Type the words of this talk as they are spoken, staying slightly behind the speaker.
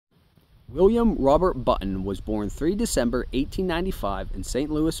William Robert Button was born 3 December 1895 in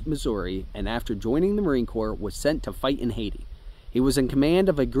St. Louis, Missouri, and after joining the Marine Corps was sent to fight in Haiti. He was in command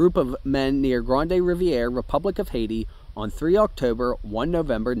of a group of men near Grande Riviere, Republic of Haiti, on 3 October, 1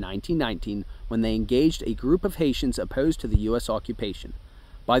 November 1919, when they engaged a group of Haitians opposed to the U.S. occupation.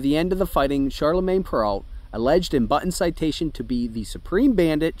 By the end of the fighting, Charlemagne Perrault, alleged in Button's citation to be the supreme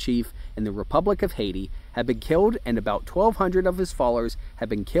bandit chief in the Republic of Haiti, had been killed, and about 1,200 of his followers had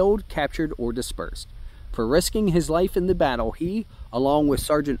been killed, captured, or dispersed. For risking his life in the battle, he, along with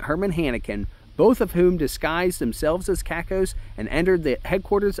Sergeant Herman Hannekin, both of whom disguised themselves as Cacos and entered the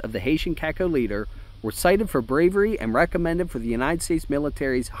headquarters of the Haitian Caco leader, were cited for bravery and recommended for the United States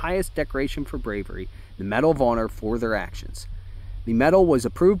military's highest decoration for bravery, the Medal of Honor, for their actions. The medal was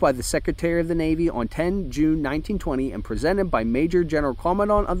approved by the Secretary of the Navy on 10 June 1920 and presented by Major General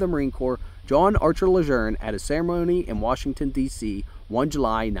Commandant of the Marine Corps John Archer Lejeune at a ceremony in Washington, D.C. 1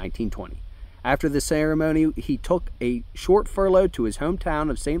 July 1920. After the ceremony, he took a short furlough to his hometown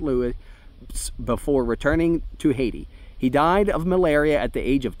of St. Louis before returning to Haiti. He died of malaria at the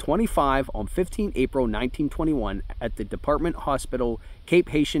age of 25 on 15 April 1921 at the Department Hospital, Cape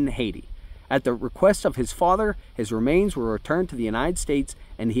Haitian, Haiti. At the request of his father, his remains were returned to the United States,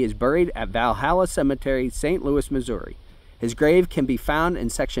 and he is buried at Valhalla Cemetery, St. Louis, Missouri. His grave can be found in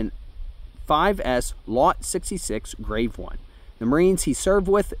Section 5S, Lot 66, Grave 1. The Marines he served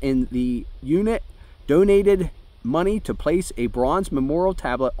with in the unit donated money to place a bronze memorial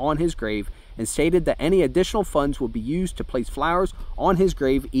tablet on his grave and stated that any additional funds would be used to place flowers on his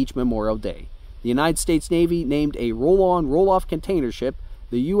grave each Memorial Day. The United States Navy named a roll-on, roll-off container ship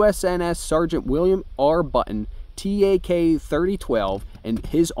the USNS Sergeant William R. Button, TAK 3012, in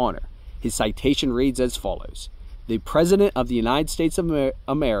his honor. His citation reads as follows: "The President of the United States of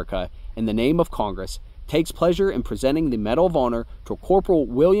America, in the name of Congress, takes pleasure in presenting the Medal of Honor to Corporal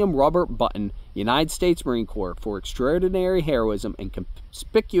William Robert Button, United States Marine Corps, for extraordinary heroism and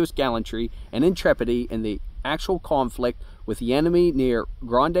conspicuous gallantry and intrepidity in the actual conflict with the enemy near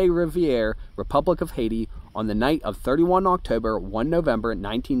Grande Riviere, Republic of Haiti, on the night of 31 October, 1 November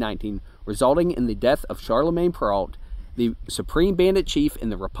 1919, resulting in the death of Charlemagne Perrault, the supreme bandit chief in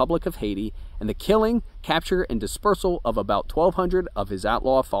the Republic of Haiti, and the killing, capture, and dispersal of about 1,200 of his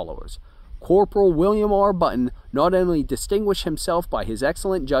outlaw followers. Corporal William R. Button not only distinguished himself by his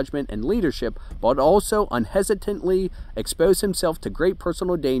excellent judgment and leadership, but also unhesitantly exposed himself to great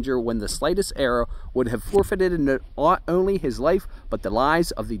personal danger when the slightest error would have forfeited not only his life, but the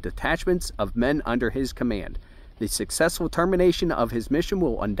lives of the detachments of men under his command. The successful termination of his mission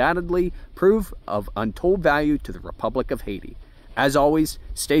will undoubtedly prove of untold value to the Republic of Haiti. As always,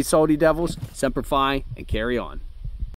 stay salty, devils, Semper Fi, and carry on."